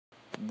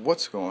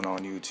What's going on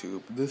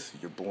YouTube? This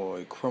is your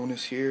boy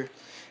Cronus here,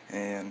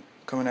 and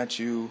coming at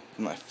you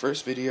with my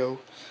first video.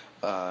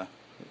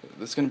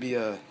 This is going to be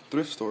a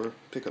thrift store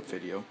pickup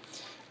video.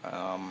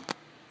 I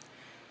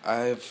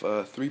have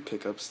 3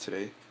 pickups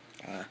today,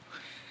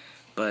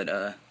 but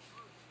I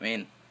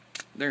mean,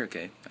 they're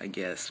okay, I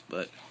guess,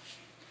 but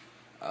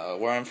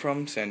where I'm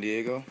from, San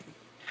Diego,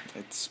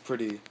 it's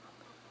pretty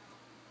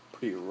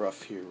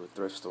rough here with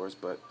thrift stores,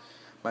 but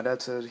my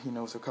dad said he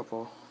knows a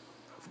couple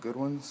of good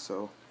ones,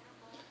 so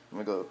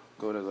I'm gonna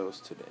go to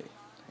those today.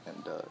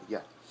 And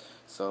yeah,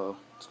 so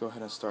let's go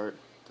ahead and start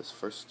this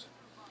first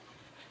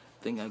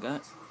thing I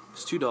got.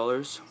 It's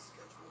 $2.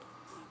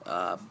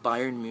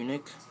 Bayern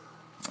Munich,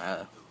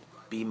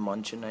 B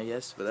Munchen, I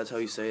guess, but that's how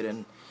you say it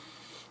in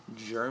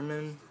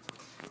German.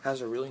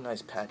 Has a really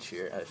nice patch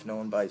here. If no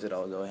one buys it,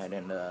 I'll go ahead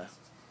and like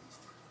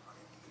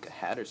a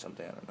hat or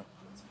something, I don't know.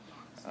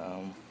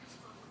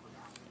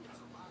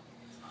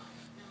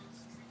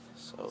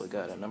 So we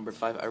got a number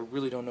 5. I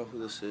really don't know who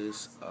this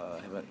is. I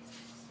haven't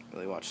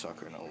really watched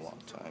soccer in a long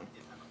time.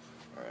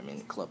 Or I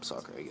mean club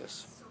soccer, I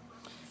guess.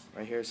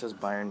 Right here it says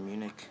Bayern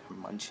Munich,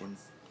 Munchen.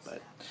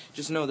 But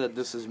just know that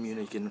this is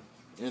Munich in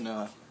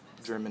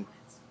German.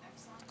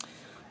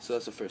 So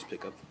that's the first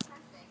pickup.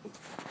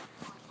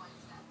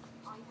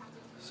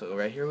 So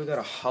right here we got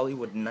a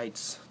Hollywood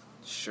Knights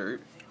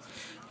shirt.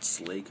 It's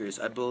Lakers.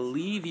 I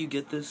believe you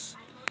get this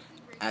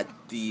at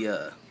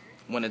the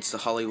when it's the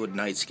Hollywood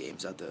Knights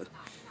games at the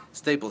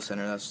Staples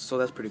Center. So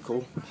that's pretty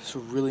cool. It's a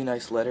really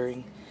nice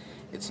lettering.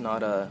 It's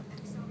not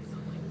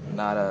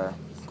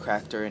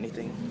cracked or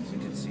anything, as you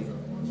can see.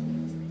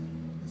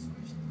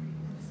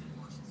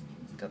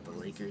 Got the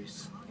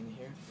Lakers in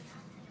here,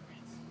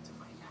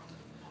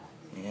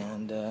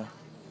 and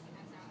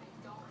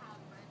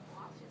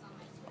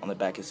on the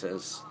back it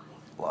says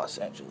Los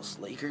Angeles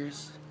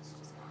Lakers.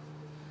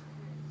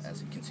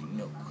 As you can see,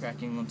 no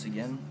cracking once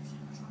again.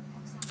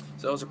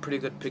 So that was a pretty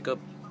good pickup.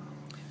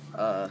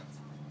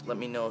 Let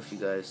me know if you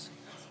guys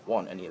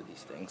want any of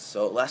these things.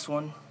 So last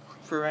one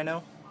for right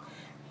now.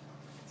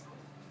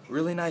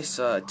 Really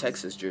nice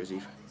Texas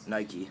jersey,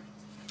 Nike.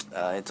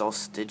 It's all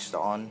stitched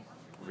on.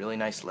 Really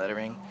nice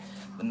lettering.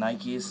 The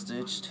Nike is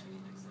stitched.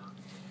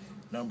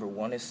 Number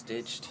 1 is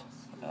stitched.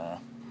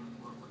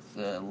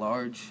 The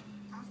large.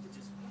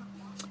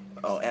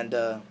 Oh, and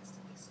the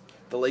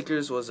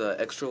Lakers was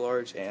extra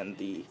large, and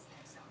the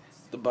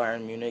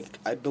Bayern Munich,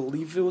 I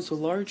believe it was a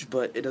large,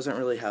 but it doesn't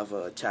really have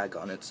a tag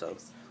on it, so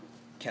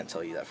can't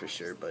tell you that for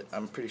sure, but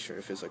I'm pretty sure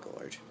it feels like a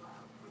large.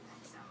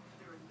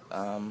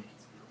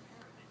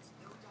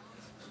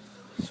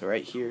 So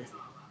right here,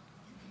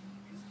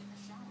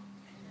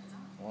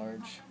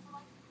 large,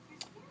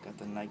 got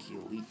the Nike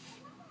Elite.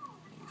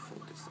 Let me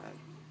focus that.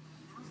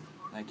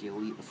 Nike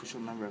Elite, official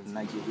member of the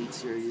Nike Elite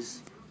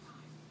series.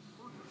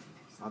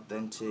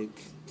 Authentic,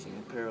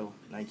 King Apparel,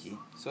 Nike.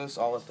 So it's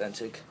all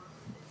authentic.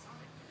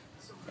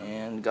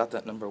 And got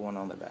that number 1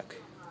 on the back.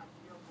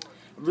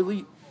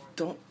 Really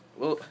don't,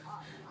 well,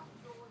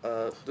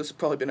 this has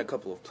probably been a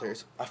couple of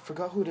players. I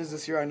forgot who it is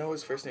this year. I know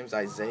his first name is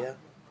Isaiah,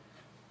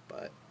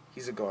 but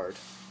he's a guard.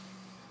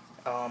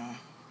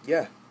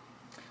 Yeah.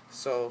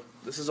 So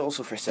this is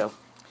also for sale.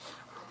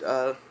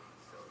 If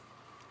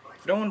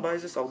no one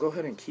buys this, I'll go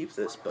ahead and keep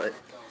this, but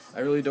I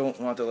really don't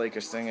want the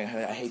Lakers thing.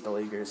 I hate the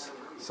Lakers.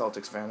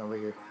 Celtics fan over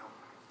here.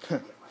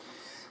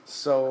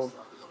 So,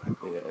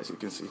 yeah, as you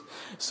can see.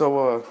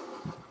 So,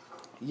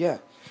 yeah,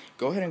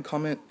 go ahead and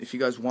comment if you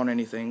guys want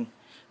anything.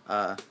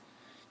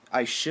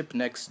 I ship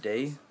next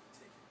day,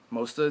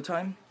 most of the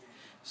time.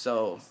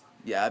 So,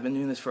 yeah, I've been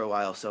doing this for a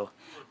while. So,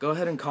 go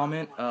ahead and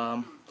comment.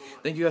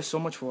 Thank you guys so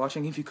much for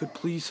watching. If you could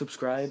please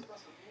subscribe.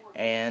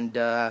 And,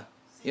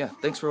 yeah,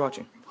 thanks for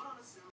watching.